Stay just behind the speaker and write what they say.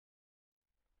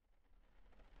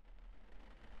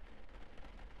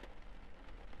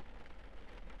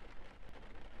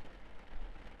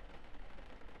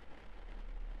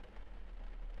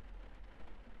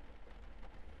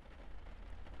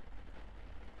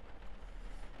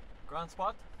Grand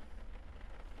spot?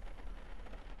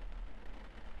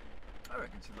 I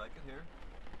reckon she'd like it here.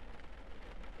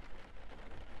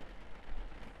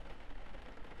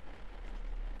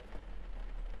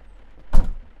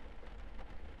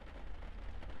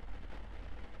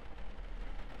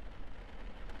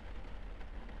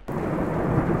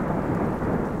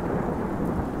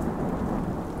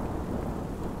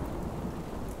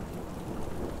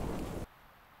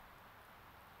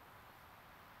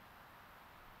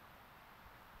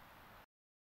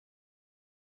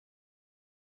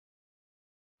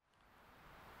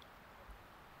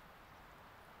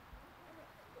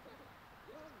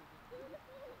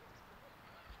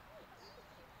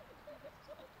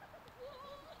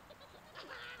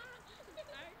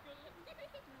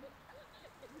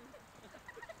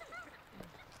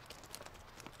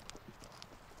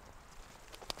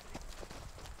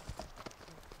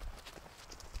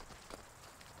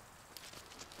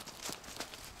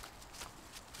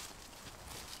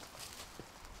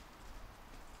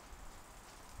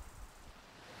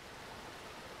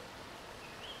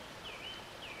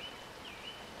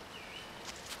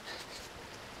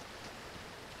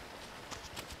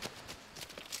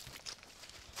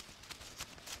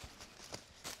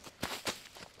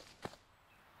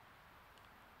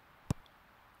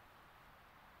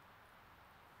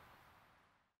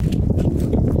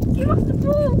 Get off the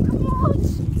ball! Come on!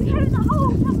 We're here in the hole!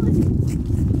 Come on!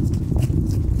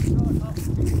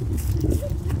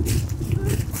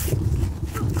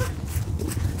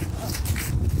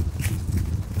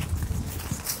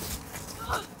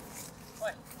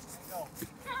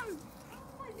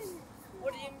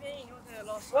 What do you mean? You're there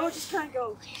last Well, just try and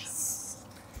go. Yes.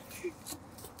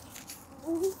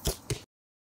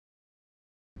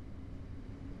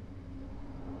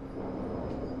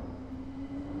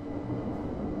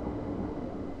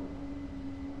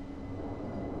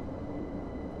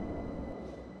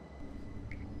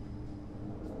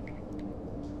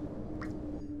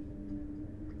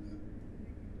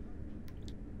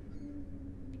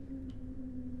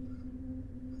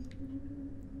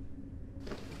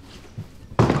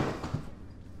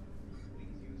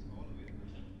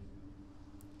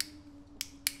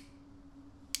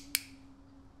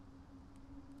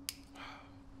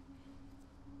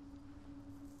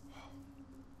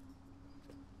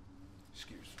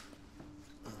 Excuse.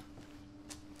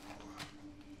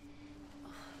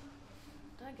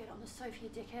 Don't get on the sofa, you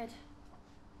dickhead.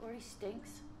 Or he stinks.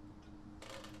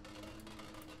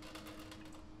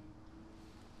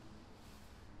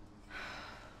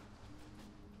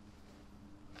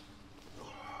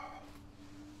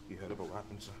 You heard about what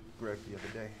happened to Greg the other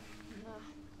day? No.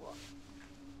 What?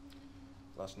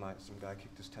 Last night, some guy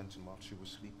kicked his tent in while she was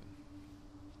sleeping.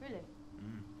 Really?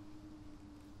 Mm.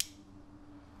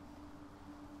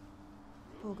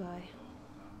 Poor guy.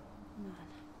 Man.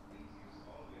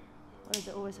 Why does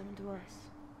it always happen to us?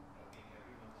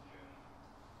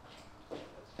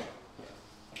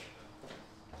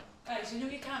 Guys, you know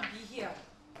you can't be here.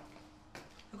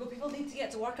 I've got people need to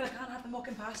get to work and I can't have them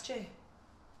walking past you.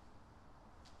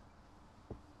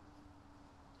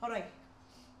 Alright.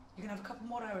 You can have a couple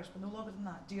more hours, but no longer than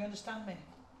that. Do you understand me?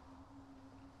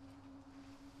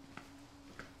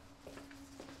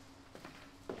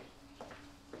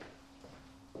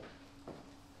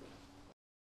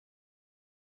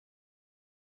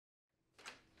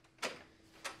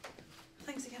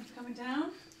 Thanks again for coming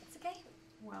down. It's okay.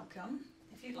 Welcome.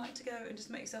 If you'd like to go and just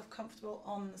make yourself comfortable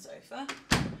on the sofa,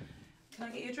 can I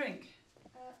get you a drink?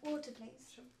 Water,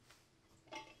 please. Sure.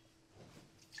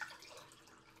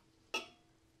 Here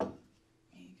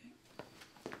you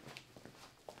go.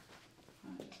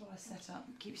 Right, just while I set up,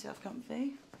 keep yourself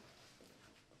comfy.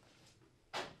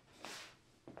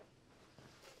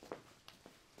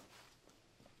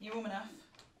 You warm enough?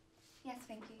 Yes,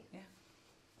 thank you. Yeah.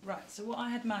 Right, so what I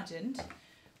had imagined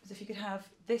was if you could have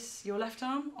this, your left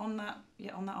arm on that,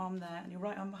 on that arm there, and your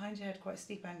right arm behind your head, quite a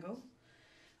steep angle,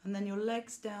 and then your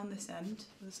legs down this end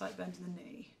with a slight bend in the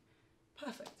knee.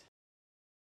 Perfect.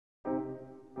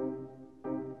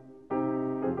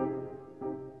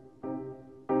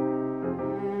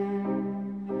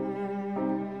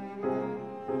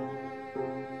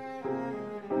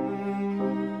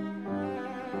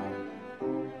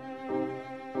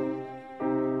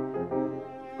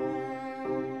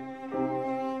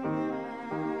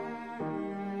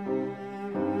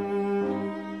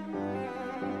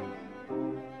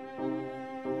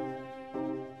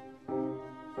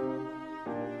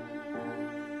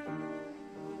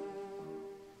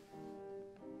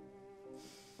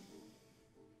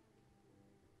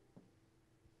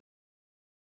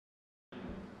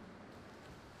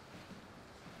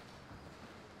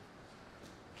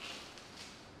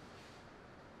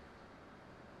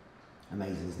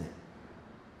 Amazing, isn't it?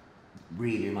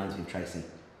 Really reminds me of Tracy.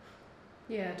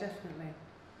 Yeah, definitely.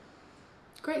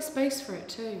 Great space for it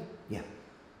too. Yeah.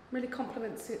 Really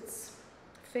complements its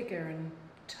figure and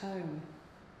tone.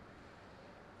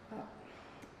 But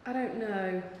I don't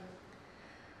know.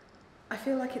 I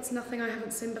feel like it's nothing I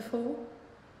haven't seen before.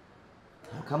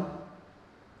 How come?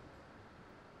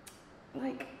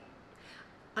 Like,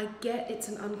 I get it's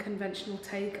an unconventional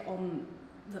take on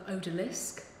the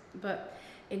odalisque, but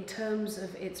in terms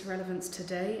of its relevance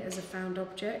today as a found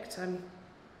object, I'm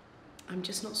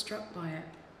just not struck by it.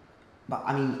 But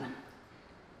I mean,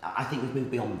 I think we've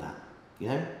moved beyond that, you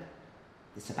know?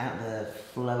 It's about the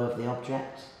flow of the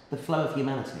object, the flow of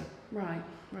humanity. Right,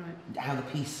 right. How the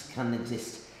piece can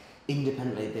exist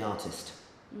independently of the artist.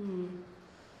 Mm.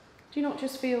 Do you not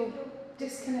just feel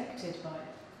disconnected by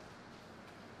it?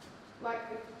 Like,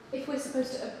 if we're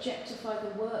supposed to objectify the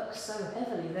work so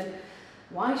heavily, then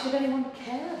why should anyone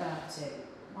care about it?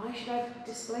 Why should I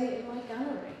display it in my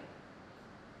gallery?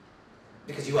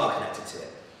 Because you are connected to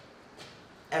it.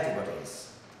 Everybody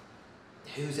is.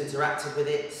 Who's interacted with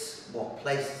it? What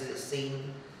places has it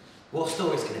seen? What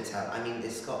stories can it tell? I mean,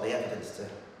 it's got the evidence to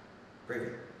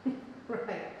prove it.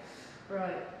 Right,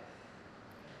 right.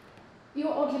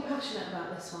 You're oddly passionate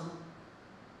about this one.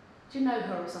 Do you know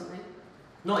her or something?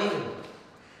 Not even.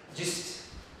 Just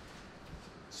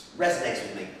resonates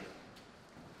with me.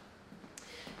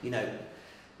 You know,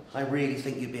 I really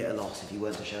think you'd be at a loss if you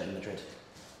weren't to show it in Madrid.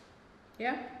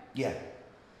 Yeah? Yeah.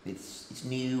 It's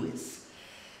new, it's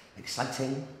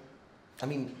exciting. I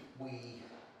mean, we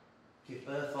give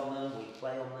birth on them, we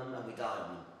play on them, and we die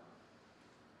on them.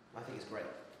 I think it's great.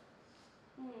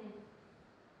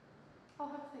 I'll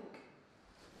have a think.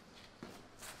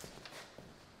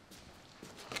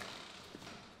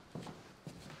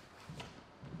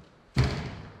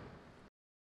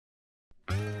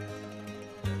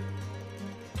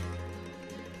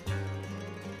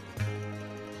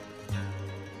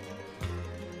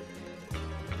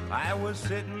 I was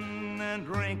sitting and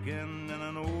drinking in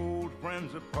an old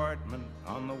friend's apartment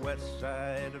on the west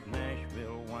side of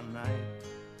Nashville one night.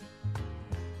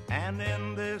 And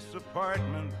in this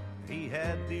apartment, he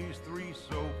had these 3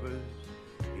 sofas.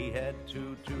 He had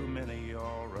two too many,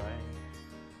 all right.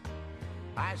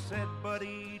 I said,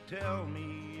 buddy, tell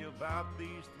me about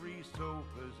these 3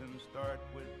 sofas and start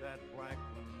with that black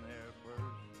one there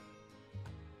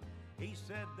first. He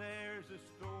said, there's a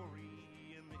story